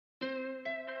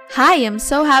Hi, I'm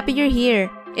so happy you're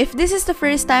here. If this is the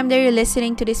first time that you're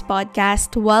listening to this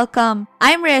podcast, welcome.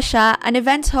 I'm Resha, an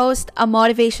events host, a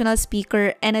motivational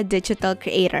speaker, and a digital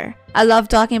creator. I love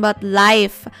talking about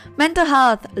life, mental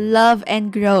health, love,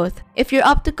 and growth. If you're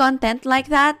up to content like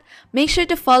that, make sure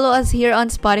to follow us here on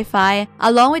Spotify,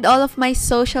 along with all of my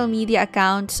social media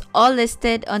accounts, all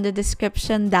listed on the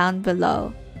description down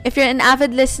below. If you're an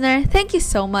avid listener, thank you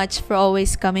so much for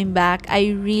always coming back.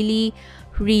 I really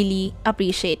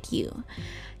appreciate you.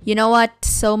 You know what?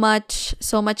 So much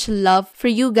love for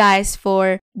you guys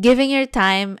for giving your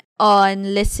time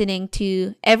on listening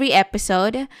to every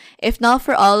episode. If not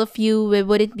for all of you, we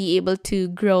wouldn't be able to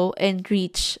grow and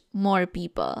reach more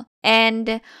people.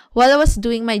 And while I was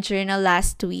doing my journal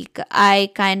last week, I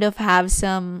kind of have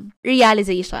some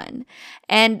realization.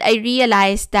 And I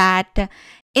realized that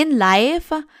in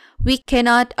life, we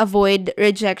cannot avoid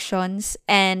rejections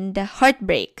and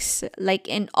heartbreaks, like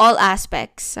in all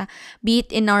aspects, be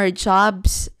it in our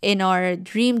jobs, in our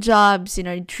dream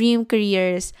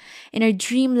careers, in our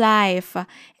dream life,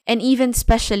 and even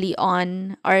especially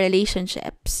on our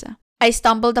relationships. I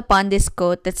stumbled upon this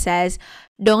quote that says,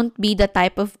 "Don't be the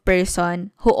type of person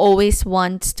who always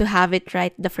wants to have it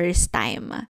right the first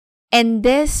time." And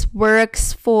this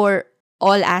works for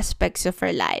all aspects of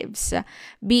our lives,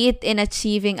 be it in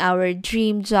achieving our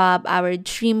dream job, our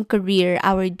dream career,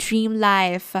 our dream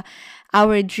life,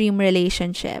 our dream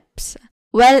relationships.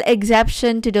 Well,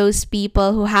 exception to those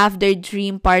people who have their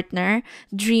dream partner,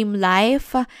 dream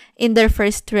life in their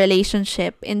first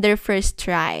relationship, in their first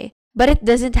try. But it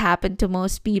doesn't happen to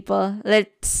most people.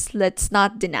 Let's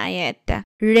not deny it.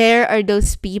 Rare are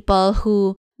those people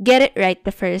who get it right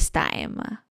the first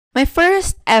time. My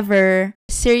first ever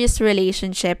serious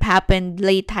relationship happened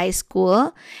late high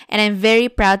school, and I'm very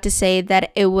proud to say that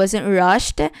it wasn't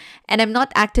rushed, and I'm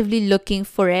not actively looking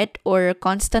for it or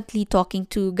constantly talking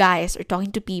to guys or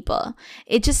talking to people.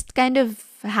 It just kind of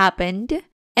happened.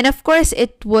 And of course,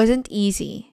 it wasn't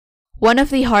easy. One of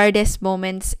the hardest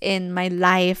moments in my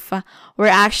life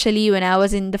were actually when I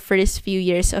was in the first few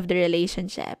years of the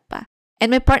relationship.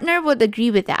 And my partner would agree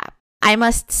with that. I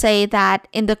must say that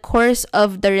in the course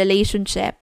of the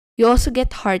relationship, you also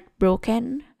get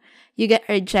heartbroken, you get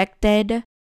rejected,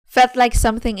 felt like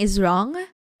something is wrong,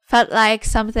 felt like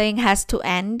something has to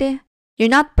end.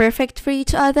 You're not perfect for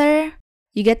each other,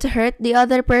 you get to hurt the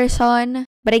other person,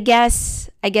 but I guess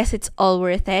it's all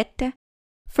worth it.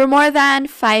 For more than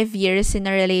 5 years in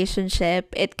a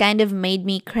relationship, it kind of made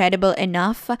me credible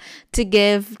enough to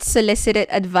give solicited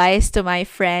advice to my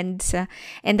friends,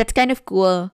 and that's kind of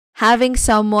cool. Having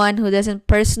someone who doesn't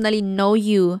personally know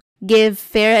you give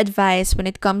fair advice when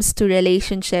it comes to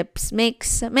relationships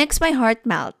makes my heart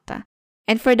melt.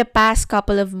 And for the past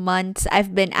couple of months,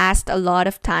 I've been asked a lot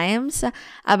of times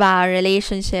about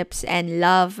relationships and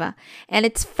love. And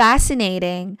it's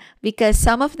fascinating because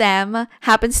some of them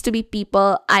happens to be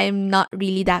people I'm not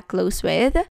really that close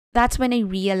with. That's when I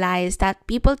realized that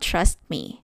people trust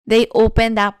me. They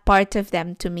open that part of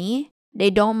them to me. They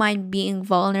don't mind being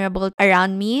vulnerable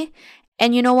around me.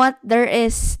 And you know what? There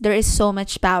is so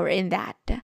much power in that.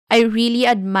 I really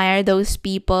admire those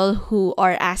people who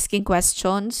are asking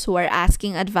questions, who are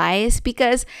asking advice,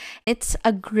 because it's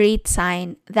a great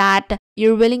sign that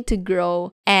you're willing to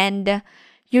grow and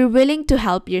you're willing to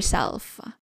help yourself.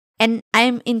 And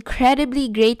I'm incredibly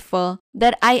grateful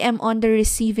that I am on the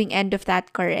receiving end of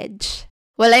that courage.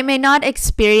 Well, I may not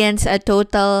experience a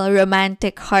total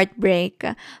romantic heartbreak,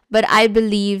 but I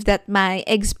believe that my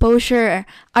exposure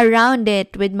around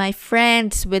it with my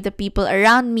friends, with the people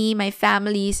around me, my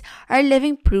families, are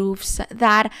living proofs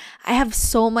that I have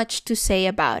so much to say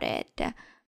about it.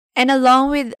 And along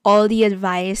with all the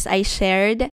advice I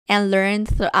shared and learned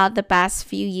throughout the past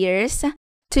few years,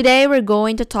 today we're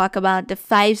going to talk about the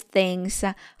 5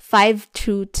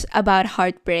 truths about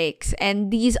heartbreaks. And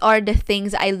these are the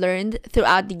things I learned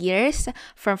throughout the years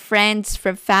from friends,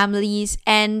 from families,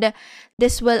 and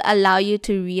this will allow you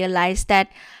to realize that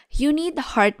you need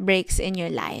heartbreaks in your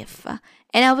life.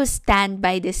 And I will stand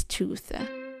by this truth.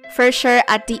 For sure,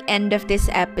 at the end of this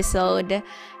episode,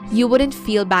 you wouldn't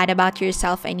feel bad about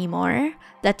yourself anymore,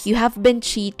 that you have been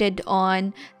cheated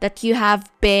on, that you have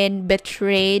been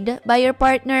betrayed by your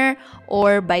partner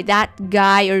or by that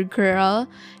guy or girl.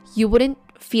 You wouldn't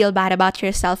feel bad about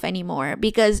yourself anymore,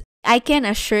 because I can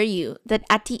assure you that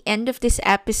at the end of this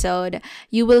episode,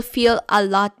 you will feel a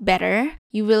lot better.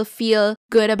 You will feel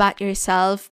good about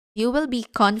yourself. You will be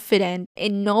confident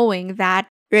in knowing that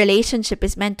relationship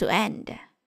is meant to end.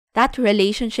 That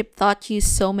relationship taught you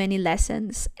so many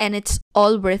lessons, and it's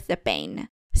all worth the pain.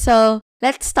 So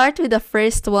Let's start with the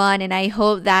first one, and I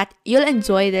hope that you'll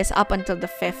enjoy this up until the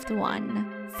fifth one.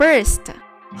 First,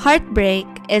 heartbreak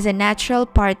is a natural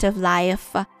part of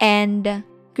life and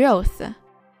growth.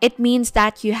 It means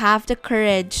that you have the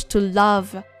courage to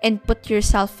love and put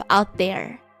yourself out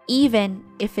there, even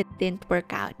if it didn't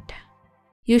work out.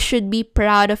 You should be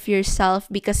proud of yourself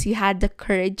because you had the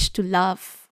courage to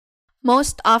love.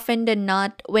 Most often than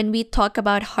not, when we talk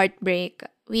about heartbreak,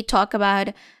 we talk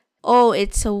about, oh,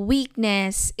 it's a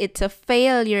weakness, it's a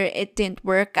failure, it didn't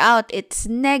work out, it's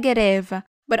negative.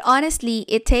 But honestly,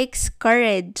 it takes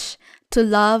courage to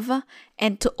love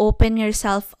and to open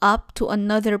yourself up to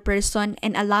another person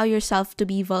and allow yourself to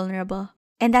be vulnerable.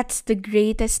 And that's the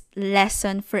greatest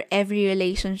lesson for every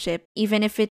relationship, even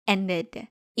if it ended.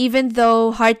 Even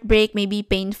though heartbreak may be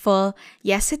painful,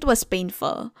 yes, it was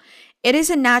painful. It is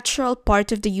a natural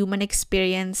part of the human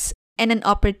experience and an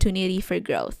opportunity for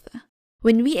growth.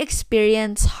 When we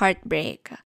experience heartbreak,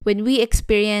 when we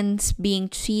experience being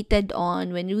cheated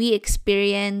on, when we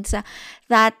experience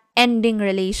that ending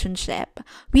relationship,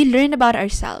 we learn about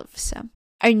ourselves,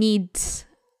 our needs,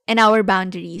 and our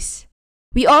boundaries.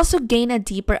 We also gain a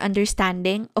deeper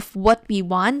understanding of what we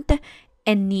want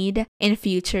and need in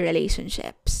future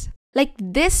relationships. Like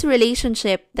this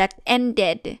relationship that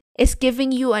ended is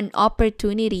giving you an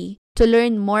opportunity to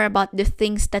learn more about the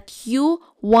things that you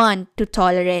want to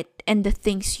tolerate and the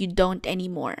things you don't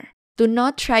anymore. Do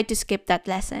not try to skip that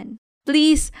lesson.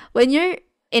 Please, when you're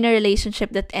in a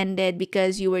relationship that ended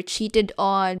because you were cheated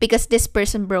on, because this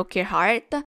person broke your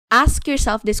heart, ask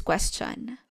yourself this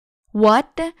question.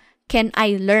 What can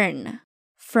I learn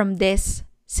from this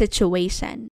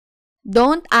situation?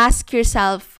 Don't ask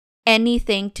yourself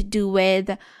anything to do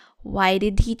with why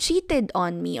did he cheated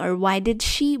on me or why did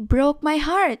she broke my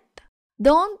heart.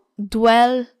 Don't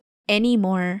dwell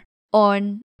anymore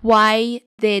on why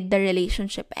did the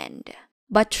relationship end,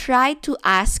 but try to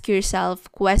ask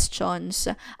yourself questions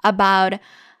about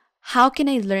how can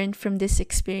I learn from this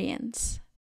experience?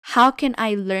 How can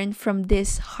I learn from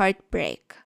this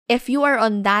heartbreak? If you are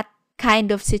on that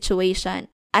kind of situation,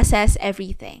 assess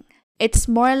everything. It's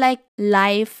more like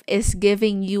life is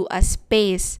giving you a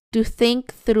space to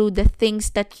think through the things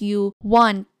that you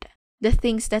want, the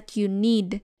things that you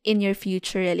need in your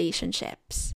future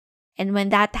relationships. And when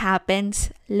that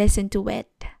happens, listen to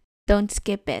it. Don't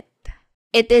skip it.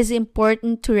 It is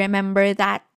important to remember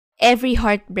that every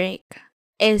heartbreak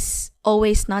is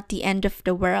always not the end of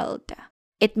the world.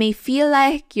 It may feel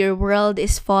like your world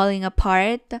is falling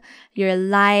apart, your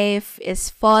life is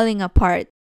falling apart,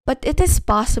 but it is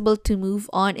possible to move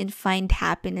on and find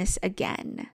happiness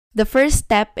again. The first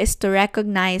step is to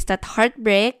recognize that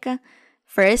heartbreak,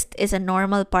 first, is a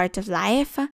normal part of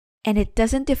life, and it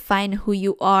doesn't define who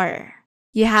you are.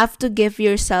 You have to give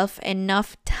yourself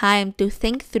enough time to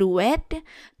think through it,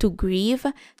 to grieve,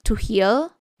 to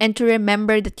heal, and to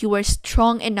remember that you are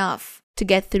strong enough to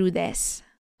get through this.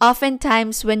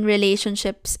 Oftentimes, when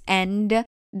relationships end,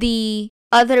 the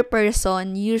other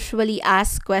person usually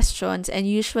asks questions and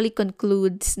usually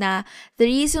concludes na the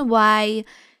reason why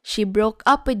she broke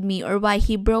up with me or why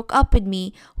he broke up with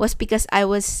me was because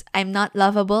I'm not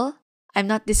lovable, I'm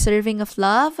not deserving of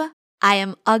love, I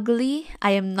am ugly,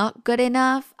 I am not good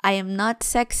enough, I am not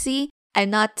sexy, I'm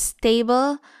not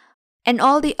stable, and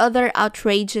all the other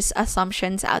outrageous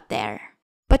assumptions out there.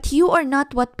 But you are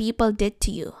not what people did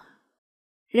to you.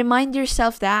 Remind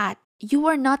yourself that you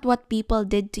are not what people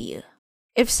did to you.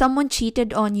 If someone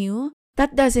cheated on you,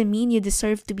 that doesn't mean you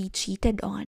deserve to be cheated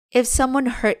on. If someone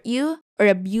hurt you or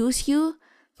abused you,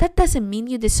 that doesn't mean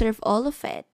you deserve all of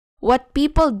it. What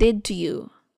people did to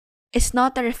you is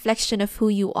not a reflection of who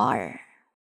you are.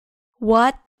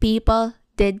 What people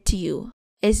did to you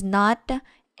is not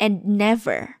and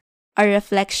never a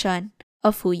reflection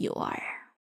of who you are.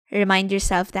 Remind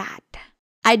yourself that.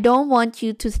 I don't want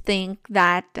you to think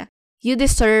that you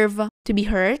deserve to be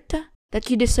hurt, that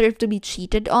you deserve to be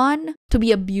cheated on, to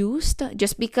be abused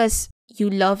just because you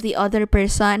love the other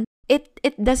person. It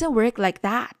doesn't work like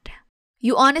that.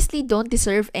 You honestly don't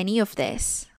deserve any of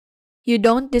this. You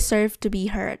don't deserve to be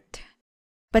hurt.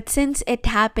 But since it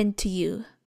happened to you,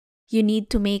 you need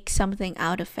to make something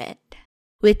out of it,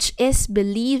 which is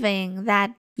believing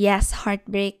that, yes,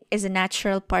 heartbreak is a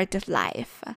natural part of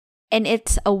life. And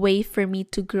it's a way for me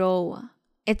to grow.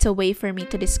 It's a way for me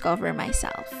to discover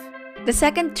myself. The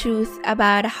second truth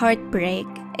about heartbreak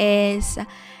is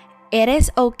it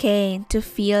is okay to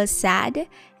feel sad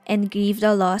and grieve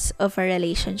the loss of a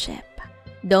relationship.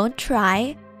 Don't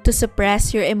try to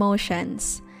suppress your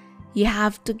emotions. You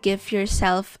have to give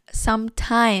yourself some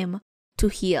time to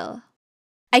heal.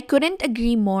 I couldn't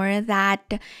agree more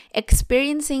that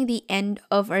experiencing the end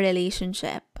of a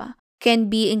relationship can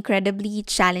be incredibly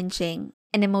challenging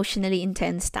and emotionally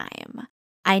intense time.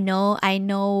 I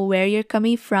know where you're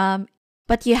coming from,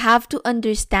 but you have to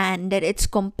understand that it's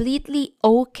completely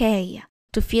okay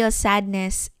to feel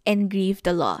sadness and grieve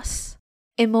the loss.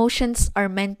 Emotions are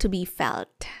meant to be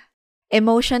felt.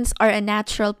 Emotions are a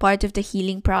natural part of the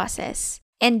healing process.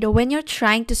 And when you're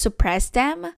trying to suppress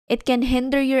them, it can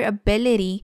hinder your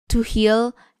ability to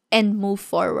heal and move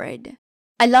forward.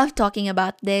 I love talking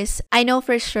about this. I know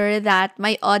for sure that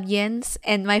my audience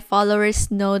and my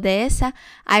followers know this.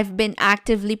 I've been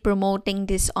actively promoting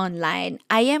this online.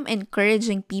 I am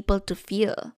encouraging people to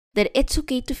feel that it's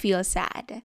okay to feel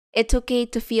sad. It's okay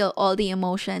to feel all the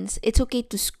emotions. It's okay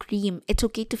to scream. It's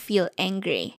okay to feel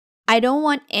angry. I don't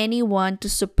want anyone to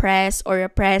suppress or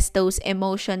repress those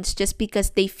emotions just because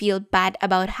they feel bad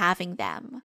about having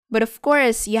them. But of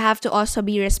course, you have to also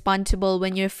be responsible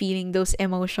when you're feeling those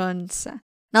emotions.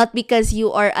 Not because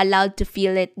you are allowed to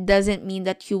feel it doesn't mean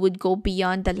that you would go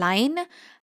beyond the line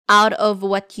out of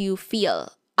what you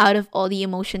feel, out of all the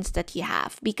emotions that you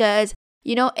have. Because,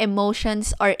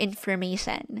 emotions are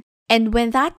information. And when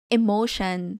that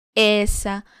emotion is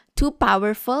too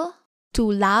powerful,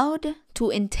 too loud, too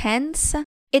intense,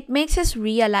 it makes us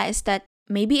realize that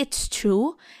maybe it's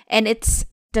true and it's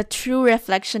the true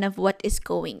reflection of what is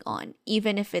going on,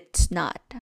 even if it's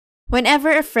not.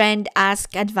 Whenever a friend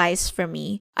asks advice from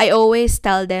me, I always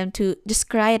tell them to just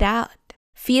cry it out.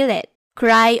 Feel it.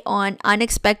 Cry on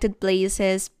unexpected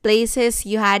places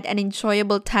you had an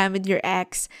enjoyable time with your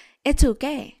ex. It's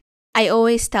okay. I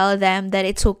always tell them that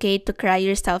it's okay to cry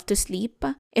yourself to sleep.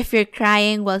 If you're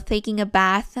crying while taking a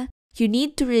bath, you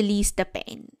need to release the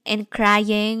pain, and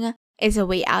crying is a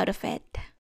way out of it.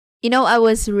 I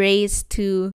was raised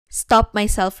to stop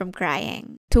myself from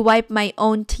crying, to wipe my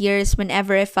own tears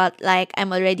whenever I felt like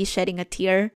I'm already shedding a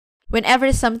tear.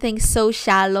 Whenever something so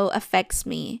shallow affects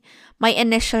me, my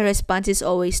initial response is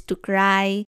always to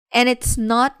cry, and it's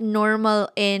not normal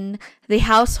in the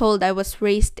household I was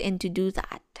raised in to do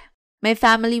that. My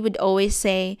family would always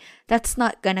say, that's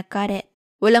not gonna cut it.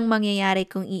 Walang mangyayari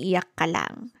kung iiyak ka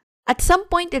lang. At some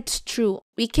point, it's true.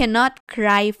 We cannot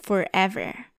cry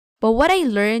forever. But what I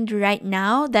learned right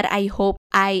now that I hope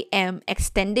I am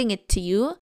extending it to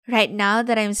you, right now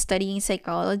that I'm studying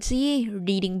psychology,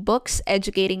 reading books,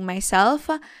 educating myself,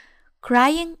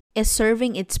 crying is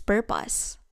serving its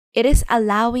purpose. It is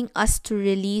allowing us to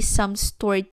release some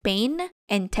stored pain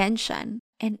and tension.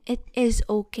 And it is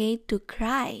okay to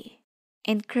cry.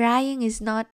 And crying is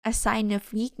not a sign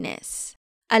of weakness.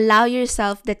 Allow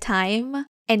yourself the time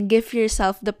and give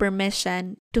yourself the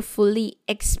permission to fully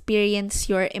experience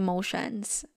your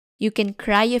emotions. You can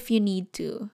cry if you need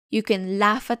to. You can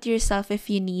laugh at yourself if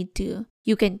you need to.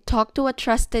 You can talk to a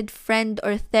trusted friend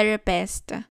or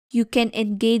therapist. You can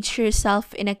engage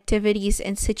yourself in activities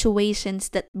and situations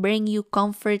that bring you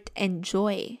comfort and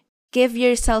joy. Give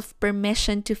yourself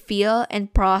permission to feel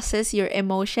and process your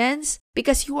emotions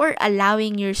because you are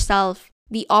allowing yourself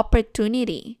the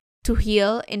opportunity to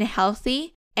heal in a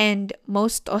healthy and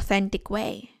most authentic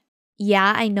way.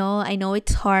 Yeah, I know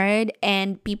it's hard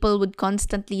and people would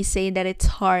constantly say that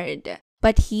it's hard.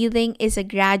 But healing is a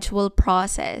gradual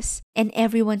process and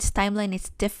everyone's timeline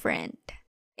is different.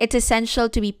 It's essential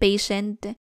to be patient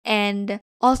and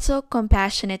also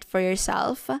compassionate for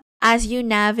yourself as you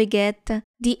navigate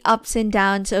the ups and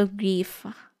downs of grief.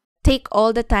 Take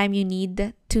all the time you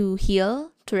need to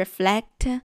heal, to reflect,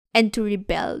 and to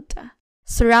rebuild.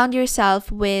 Surround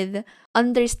yourself with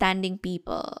understanding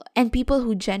people and people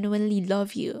who genuinely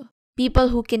love you. People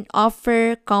who can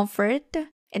offer comfort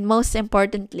and most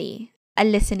importantly, a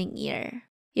listening ear.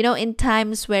 In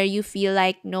times where you feel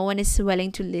like no one is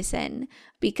willing to listen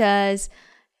because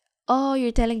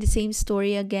you're telling the same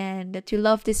story again, that you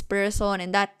love this person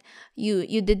and that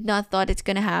you did not thought it's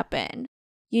gonna happen.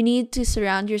 You need to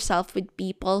surround yourself with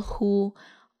people who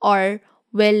are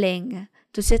willing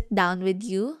to sit down with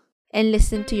you and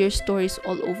listen to your stories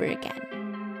all over again.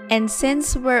 And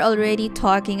since we're already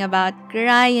talking about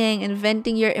crying and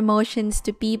venting your emotions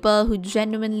to people who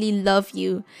genuinely love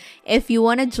you, if you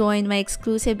want to join my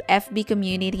exclusive FB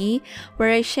community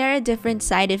where I share a different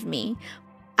side of me,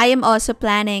 I am also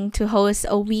planning to host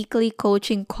a weekly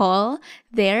coaching call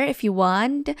there. If you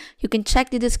want, you can check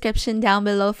the description down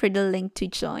below for the link to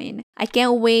join. I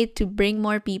can't wait to bring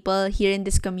more people here in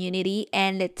this community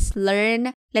and let's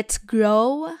learn, let's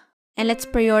grow, and let's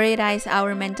prioritize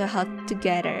our mental health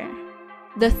together.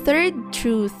 The third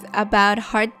truth about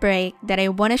heartbreak that I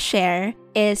want to share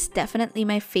is definitely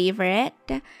my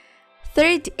favorite.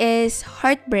 Third is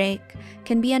heartbreak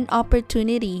can be an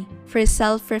opportunity for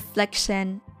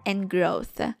self-reflection and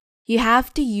growth. You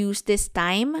have to use this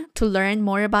time to learn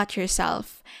more about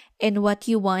yourself and what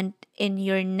you want in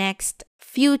your next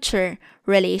future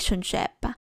relationship.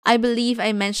 I believe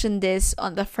I mentioned this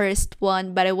on the first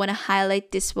one, but I want to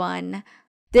highlight this one.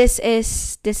 This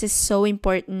is so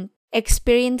important.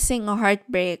 Experiencing a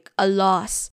heartbreak, a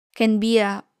loss, can be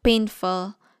a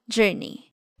painful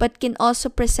journey, but can also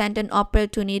present an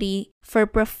opportunity for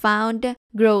profound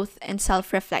growth and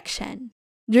self-reflection.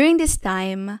 During this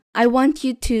time, I want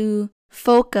you to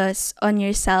focus on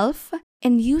yourself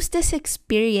and use this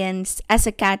experience as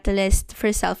a catalyst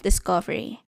for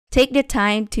self-discovery. Take the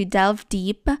time to delve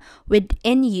deep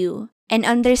within you and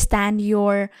understand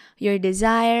your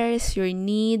desires, your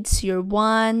needs, your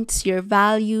wants, your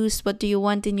values. What do you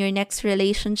want in your next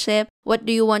relationship? What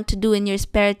do you want to do in your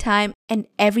spare time? And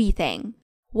everything.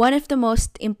 One of the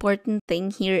most important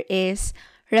thing here is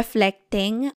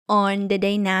reflecting on the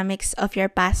dynamics of your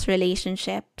past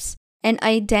relationships and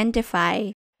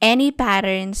identify any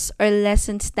patterns or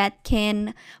lessons that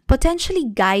can potentially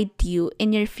guide you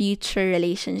in your future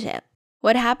relationship.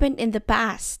 What happened in the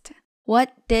past?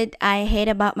 What did I hate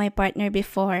about my partner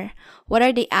before? What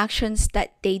are the actions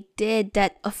that they did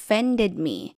that offended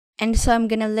me? And so I'm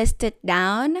gonna list it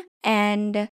down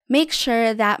and make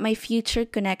sure that my future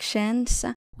connections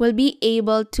will be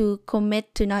able to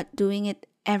commit to not doing it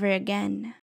ever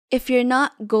again. If you're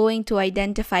not going to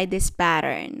identify this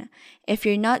pattern, if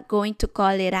you're not going to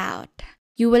call it out,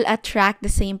 you will attract the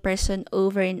same person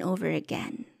over and over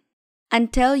again.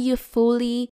 Until you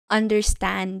fully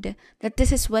understand that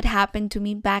this is what happened to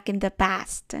me back in the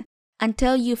past,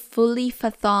 until you fully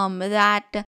fathom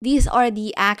that these are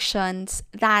the actions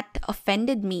that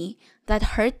offended me,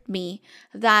 that hurt me,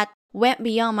 that went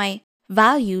beyond my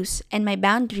values and my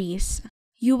boundaries,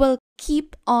 you will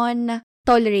keep on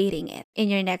tolerating it in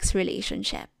your next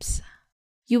relationships.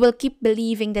 You will keep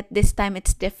believing that this time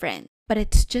it's different, but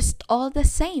it's just all the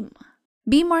same.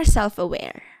 Be more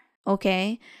self-aware,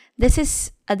 okay? This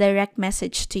is a direct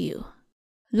message to you.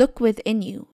 Look within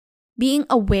you. Being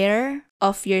aware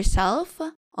of yourself,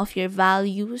 of your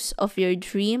values, of your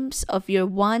dreams, of your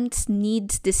wants,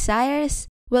 needs, desires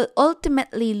will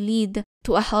ultimately lead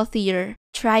to a healthier,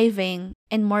 thriving,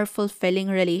 and more fulfilling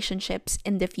relationships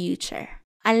in the future.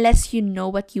 Unless you know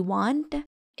what you want,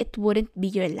 it wouldn't be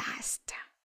your last.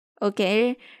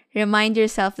 Okay? Remind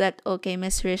yourself that, okay,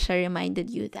 Miss Risha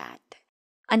reminded you that.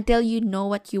 Until you know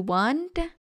what you want,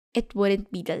 it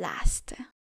wouldn't be the last.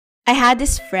 I had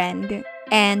this friend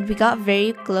and we got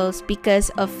very close because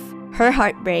of her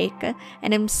heartbreak,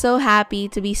 and I'm so happy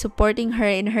to be supporting her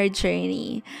in her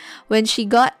journey. When she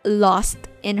got lost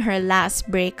in her last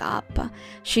breakup,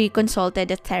 she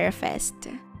consulted a therapist.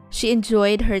 She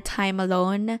enjoyed her time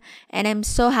alone, and I'm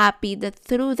so happy that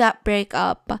through that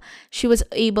breakup, she was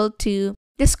able to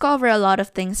discover a lot of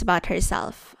things about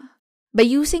herself. By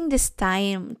using this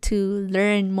time to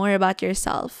learn more about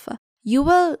yourself, you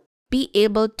will be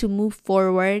able to move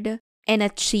forward and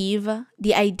achieve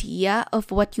the idea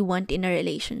of what you want in a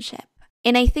relationship.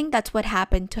 And I think that's what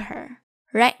happened to her.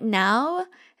 Right now,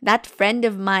 that friend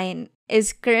of mine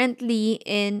is currently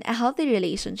in a healthy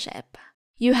relationship.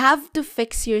 You have to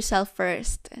fix yourself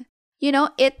first. You know,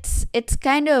 it's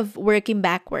kind of working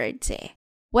backwards.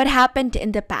 What happened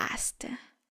in the past?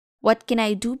 What can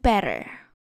I do better?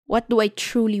 What do I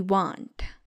truly want?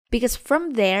 Because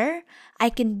from there,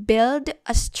 I can build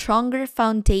a stronger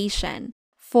foundation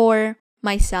for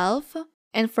myself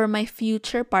and for my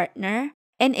future partner,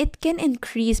 and it can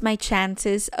increase my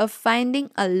chances of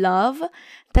finding a love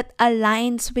that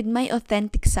aligns with my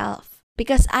authentic self.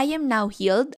 Because I am now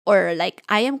healed, or like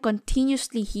I am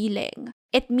continuously healing,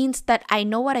 it means that I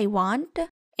know what I want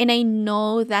and I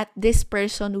know that this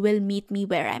person will meet me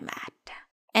where I'm at.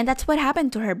 And that's what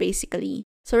happened to her basically.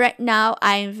 So right now,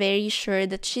 I'm very sure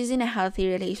that she's in a healthy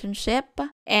relationship,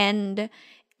 and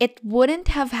it wouldn't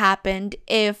have happened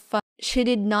if she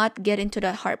did not get into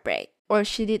that heartbreak or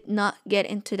she did not get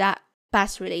into that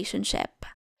past relationship.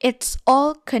 It's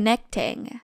all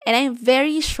connecting. And I'm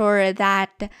very sure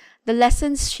that the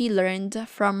lessons she learned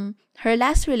from her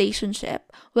last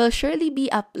relationship will surely be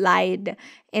applied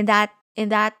in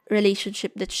that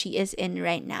relationship that she is in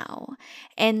right now.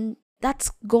 And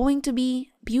that's going to be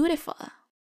beautiful.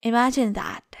 Imagine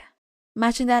that.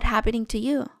 Imagine that happening to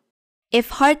you.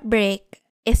 If heartbreak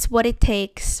is what it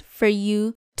takes for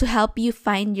you to help you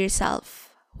find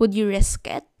yourself, would you risk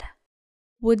it?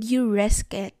 Would you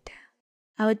risk it?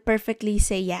 I would perfectly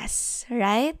say yes,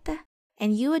 right?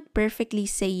 And you would perfectly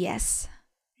say yes,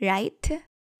 right?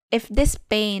 If this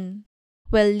pain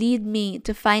will lead me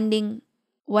to finding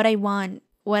what I want,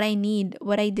 what I need,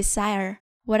 what I desire,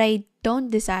 what I don't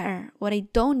desire, what I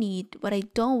don't need, what I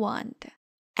don't want.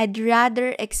 I'd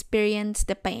rather experience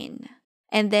the pain.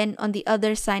 And then on the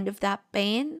other side of that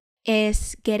pain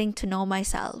is getting to know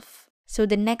myself. So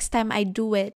the next time I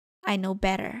do it, I know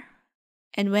better.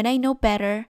 And when I know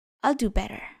better, I'll do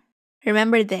better.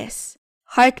 Remember this,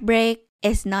 heartbreak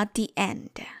is not the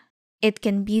end. It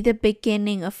can be the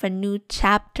beginning of a new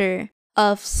chapter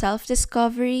of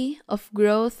self-discovery, of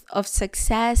growth, of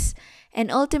success,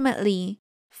 and ultimately,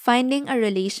 finding a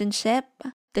relationship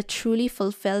that truly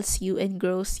fulfills you and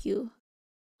grows you.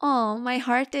 Oh, my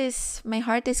heart is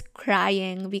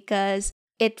crying because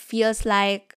it feels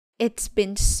like it's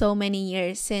been so many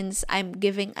years since I'm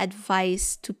giving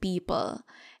advice to people.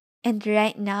 And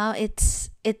right now it's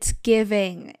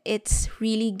giving. It's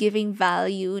really giving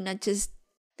value, not just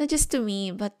to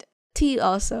me, but to you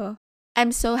also.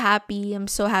 I'm so happy. I'm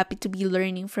so happy to be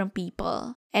learning from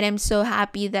people. And I'm so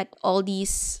happy that all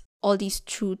these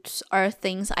truths are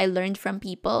things I learned from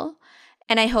people.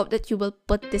 And I hope that you will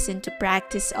put this into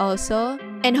practice also.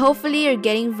 And hopefully you're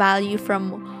getting value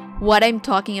from what I'm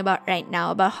talking about right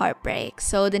now about heartbreak.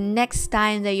 So the next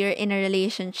time that you're in a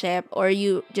relationship or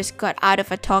you just got out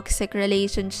of a toxic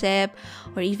relationship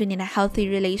or even in a healthy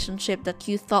relationship that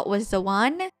you thought was the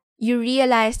one, you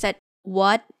realize that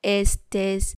what is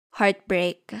this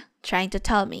heartbreak trying to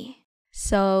tell me?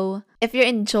 So if you're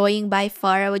enjoying by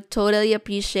far, I would totally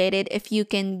appreciate it if you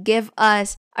can give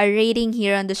us a rating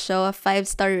here on the show, a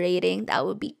 5-star rating. That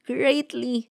would be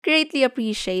greatly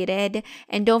appreciated.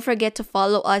 And don't forget to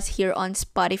follow us here on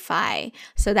Spotify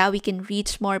so that we can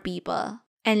reach more people.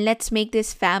 And let's make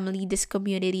this family, this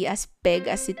community as big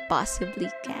as it possibly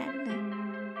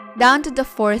can. Down to the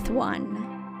fourth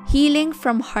one. Healing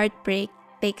from heartbreak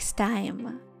takes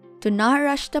time. Do not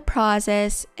rush the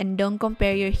process and don't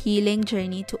compare your healing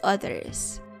journey to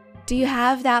others. Do you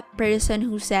have that person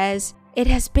who says, "It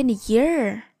has been a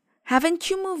year.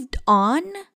 Haven't you moved on?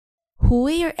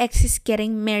 Huwei, your ex is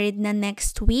getting married na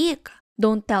next week.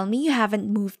 Don't tell me you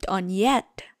haven't moved on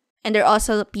yet." And there are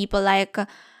also people like,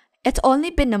 "It's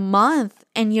only been a month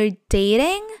and you're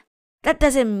dating? That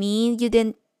doesn't mean you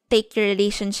didn't take your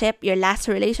last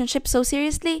relationship so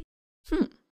seriously."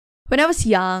 When I was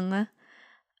young,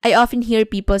 I often hear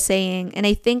people saying, and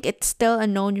I think it's still a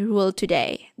known rule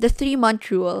today, the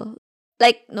 3-month rule.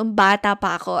 Like, nung bata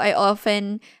pa ako, I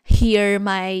often hear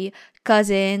my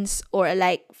cousins or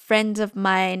like friends of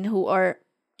mine who are,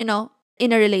 in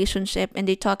a relationship and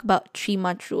they talk about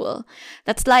 3-month rule.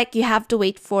 That's like you have to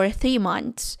wait for 3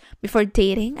 months before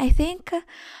dating, I think.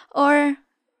 Or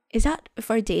is that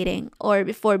before dating or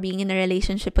before being in a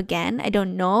relationship again? I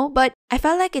don't know, but I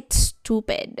felt like it's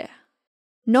stupid.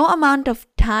 No amount of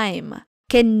time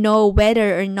can know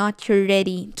whether or not you're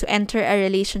ready to enter a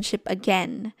relationship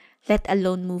again, let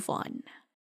alone move on.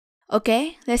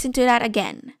 Okay, listen to that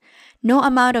again. No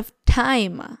amount of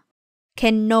time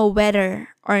can know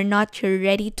whether or not you're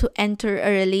ready to enter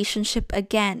a relationship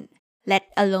again, let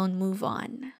alone move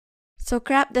on. So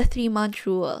scrap the 3-month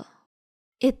rule.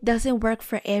 It doesn't work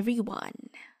for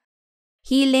everyone.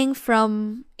 Healing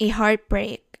from a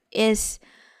heartbreak is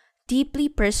deeply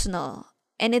personal.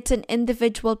 And it's an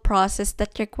individual process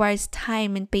that requires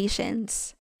time and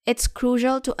patience. It's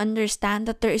crucial to understand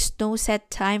that there is no set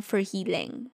time for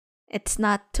healing. It's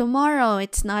not tomorrow,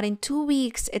 it's not in 2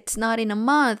 weeks, it's not in a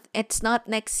month, it's not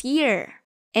next year.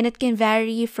 And it can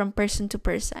vary from person to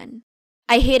person.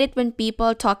 I hate it when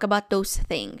people talk about those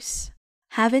things.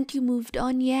 Haven't you moved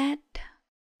on yet?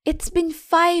 It's been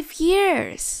 5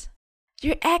 years.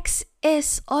 Your ex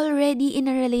is already in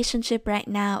a relationship right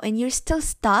now and you're still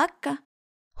stuck?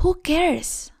 Who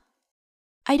cares?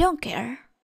 I don't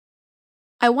care.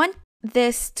 I want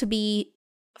this to be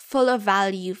full of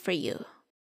value for you.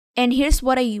 And here's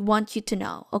what I want you to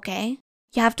know, okay?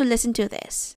 You have to listen to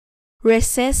this.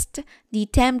 Resist the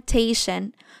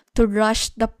temptation to rush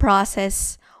the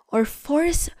process or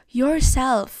force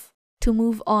yourself to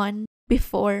move on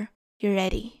before you're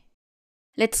ready.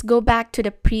 Let's go back to the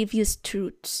previous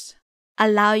truths.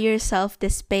 Allow yourself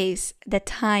the space, the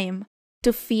time,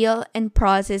 to feel and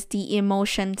process the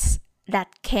emotions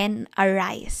that can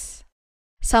arise.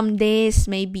 Some days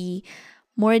may be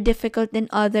more difficult than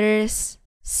others.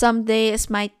 Some days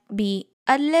might be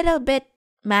a little bit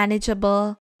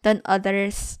manageable than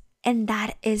others, and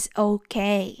that is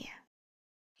okay.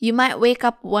 You might wake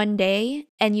up one day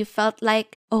and you felt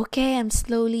like, okay, I'm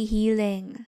slowly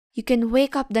healing. You can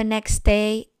wake up the next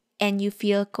day and you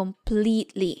feel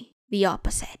completely the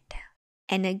opposite.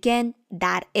 And again,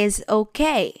 that is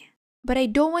okay. But I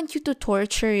don't want you to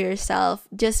torture yourself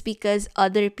just because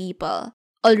other people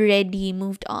already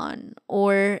moved on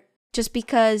or just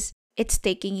because it's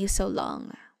taking you so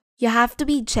long. You have to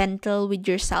be gentle with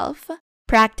yourself,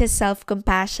 practice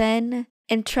self-compassion,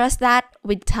 and trust that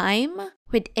with time,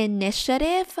 with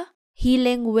initiative,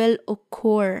 healing will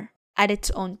occur at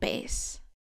its own pace.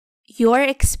 Your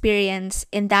experience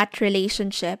in that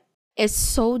relationship is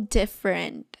so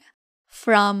different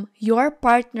from your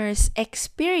partner's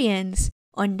experience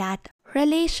on that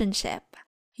relationship.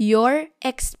 Your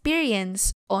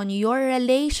experience on your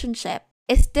relationship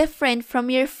is different from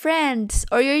your friends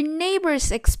or your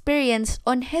neighbor's experience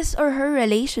on his or her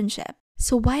relationship.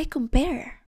 So why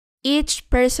compare? Each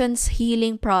person's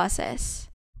healing process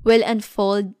will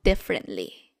unfold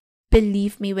differently.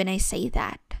 Believe me when I say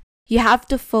that. You have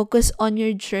to focus on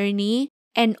your journey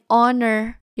and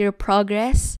honor your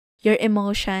progress, your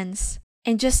emotions,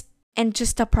 and just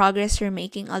the progress you're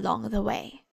making along the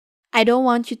way. I don't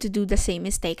want you to do the same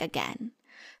mistake again.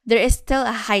 There is still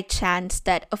a high chance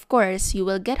that, of course, you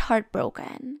will get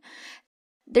heartbroken.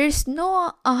 There's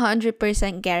no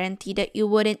 100% guarantee that you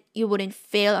wouldn't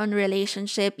fail on a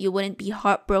relationship, you wouldn't be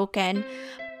heartbroken.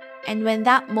 And when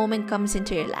that moment comes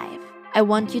into your life, I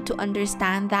want you to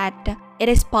understand that it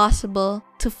is possible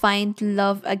to find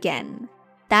love again.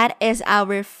 That is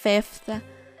our fifth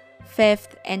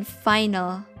and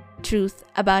final truth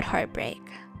about heartbreak.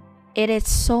 It is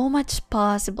so much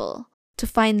possible to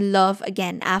find love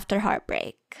again after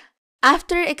heartbreak.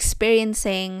 After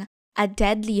experiencing a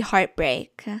deadly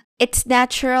heartbreak, it's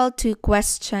natural to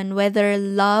question whether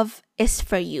love is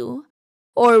for you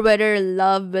or whether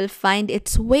love will find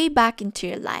its way back into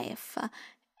your life.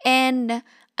 And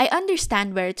I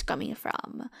understand where it's coming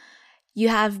from. You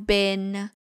have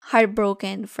been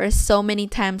heartbroken for so many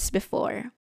times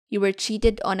before. You were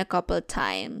cheated on a couple of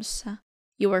times.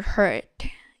 You were hurt.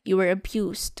 You were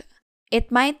abused.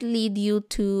 It might lead you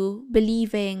to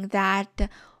believing that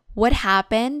what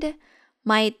happened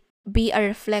might be a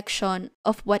reflection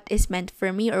of what is meant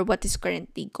for me or what is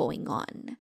currently going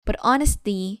on. But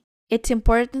honestly, it's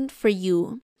important for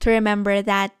you to remember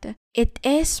that it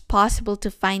is possible to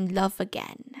find love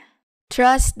again.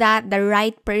 Trust that the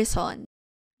right person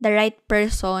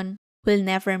will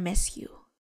never miss you.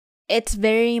 It's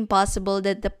very impossible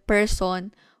that the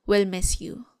person will miss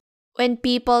you. When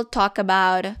people talk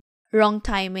about wrong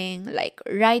timing, like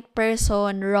right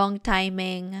person, wrong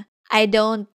timing,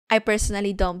 I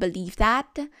personally don't believe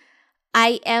that.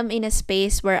 I am in a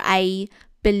space where I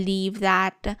believe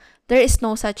that there is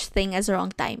no such thing as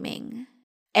wrong timing.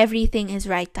 Everything is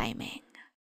right timing.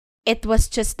 It was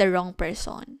just the wrong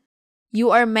person.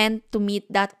 You are meant to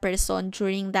meet that person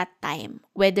during that time,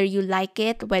 whether you like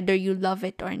it, whether you love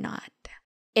it or not.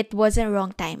 It wasn't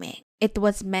wrong timing. It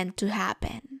was meant to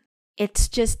happen. It's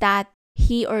just that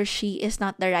he or she is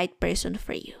not the right person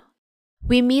for you.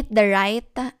 We meet the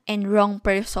right and wrong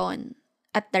person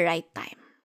at the right time.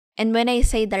 And when I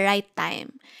say the right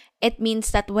time, it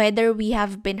means that whether we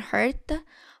have been hurt,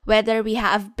 whether we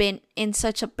have been in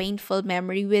such a painful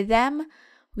memory with them,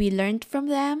 we learned from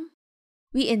them,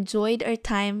 we enjoyed our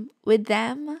time with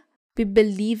them, we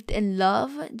believed in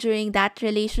love during that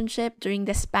relationship, during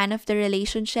the span of the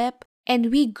relationship,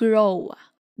 and we grow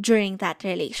during that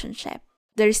relationship.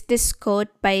 There's this quote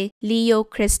by Leo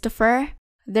Christopher: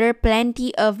 "There are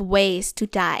plenty of ways to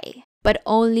die, but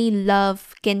only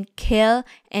love can kill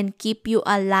and keep you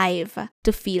alive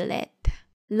to feel it."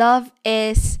 Love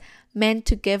is meant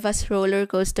to give us roller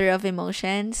coaster of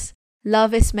emotions.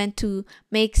 Love is meant to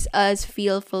make us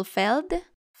feel fulfilled,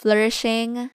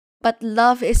 flourishing, but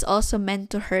love is also meant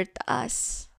to hurt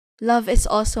us. Love is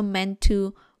also meant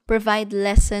to provide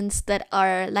lessons that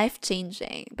are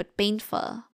life-changing but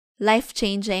painful,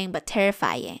 life-changing but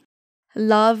terrifying.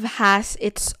 Love has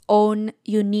its own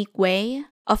unique way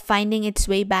of finding its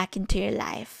way back into your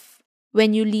life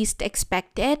when you least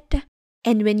expect it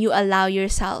and when you allow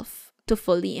yourself to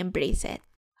fully embrace it.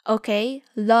 Okay?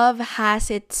 Love has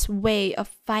its way of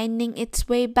finding its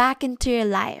way back into your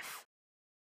life.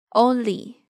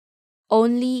 Only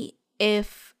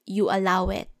if you allow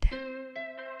it.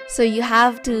 So you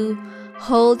have to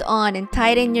hold on and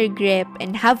tighten your grip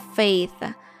and have faith,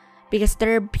 because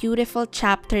there are beautiful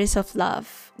chapters of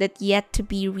love that yet to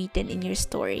be written in your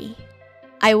story.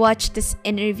 I watched this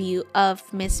interview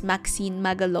of Miss Maxine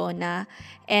Magalona,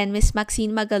 and Miss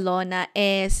Maxine Magalona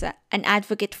is an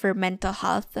advocate for mental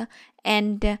health,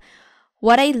 and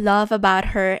what I love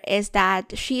about her is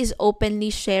that she is openly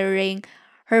sharing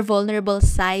her vulnerable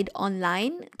side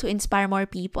online to inspire more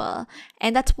people.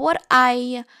 And that's what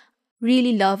I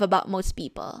really love about most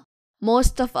people.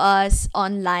 Most of us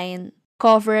online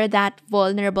cover that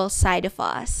vulnerable side of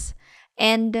us.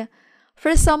 And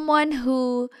for someone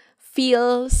who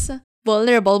feels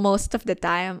vulnerable most of the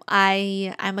time.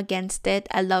 I'm against it.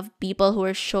 I love people who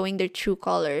are showing their true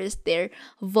colors, their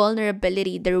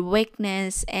vulnerability, their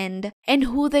weakness, and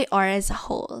who they are as a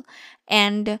whole.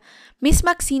 And Miss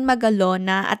Maxine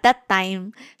Magalona, at that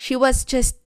time, she was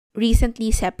just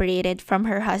recently separated from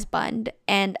her husband,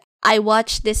 and I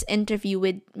watched this interview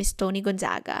with Miss Tony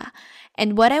Gonzaga,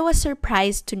 and what I was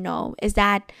surprised to know is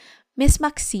that Miss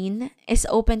Maxine is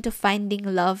open to finding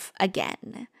love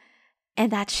again,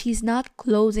 and that she's not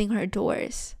closing her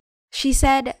doors. She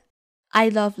said, I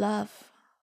love love.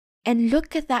 And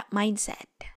look at that mindset.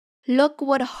 Look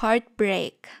what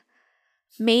heartbreak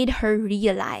made her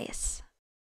realize.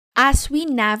 As we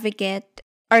navigate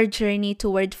our journey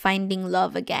toward finding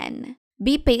love again,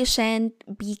 be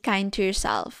patient, be kind to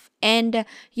yourself, and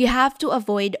you have to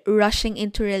avoid rushing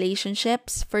into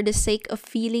relationships for the sake of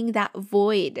feeling that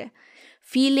void,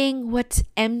 feeling what's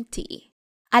empty.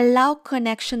 Allow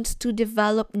connections to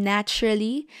develop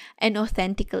naturally and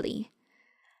authentically.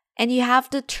 And you have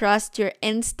to trust your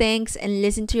instincts and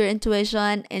listen to your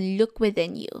intuition and look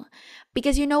within you.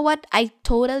 Because you know what? I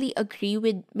totally agree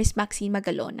with Miss Maxine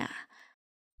Magalona.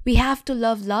 We have to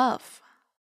love love.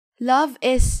 Love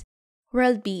is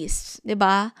world peace,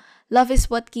 diba? Love is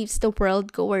what keeps the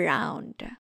world go around.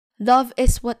 Love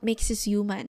is what makes us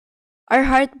human. Our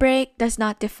heartbreak does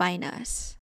not define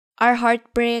us. Our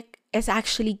heartbreak is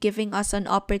actually giving us an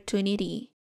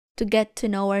opportunity to get to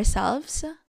know ourselves,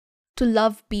 to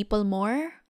love people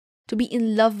more, to be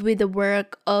in love with the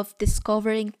work of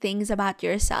discovering things about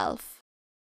yourself.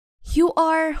 You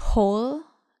are whole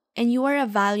and you are a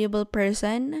valuable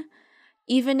person,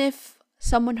 even if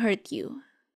someone hurt you,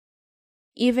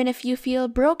 even if you feel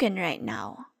broken right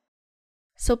now.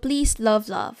 So please love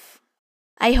love.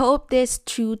 I hope these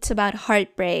truths about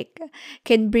heartbreak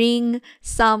can bring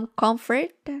some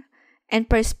comfort and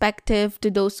perspective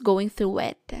to those going through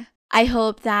it. I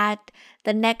hope that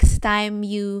the next time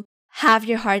you have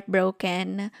your heart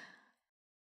broken,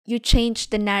 you change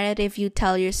the narrative you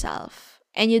tell yourself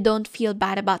and you don't feel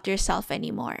bad about yourself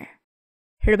anymore.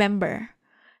 Remember,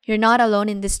 you're not alone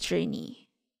in this journey.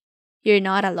 You're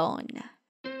not alone.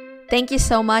 Thank you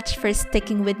so much for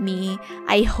sticking with me.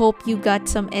 I hope you got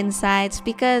some insights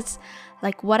because,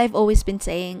 like what I've always been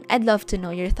saying, I'd love to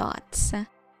know your thoughts.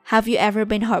 Have you ever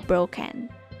been heartbroken?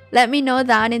 Let me know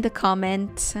down in the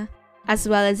comments as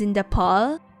well as in the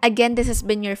poll. Again, this has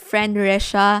been your friend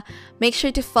Risha. Make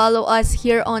sure to follow us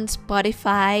here on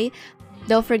Spotify.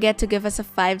 Don't forget to give us a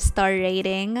 5-star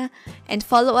rating and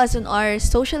follow us on our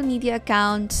social media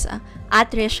accounts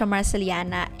at Risha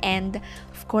Marceliana, and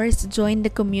of course join the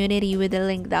community with the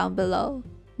link down below.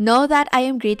 Know that I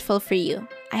am grateful for you.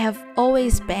 I have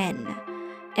always been,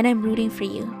 and I'm rooting for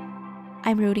you.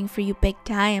 I'm rooting for you big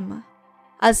time.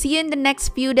 I'll see you in the next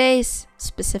few days,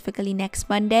 specifically next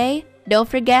Monday. Don't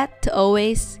forget to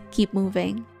always keep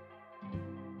moving.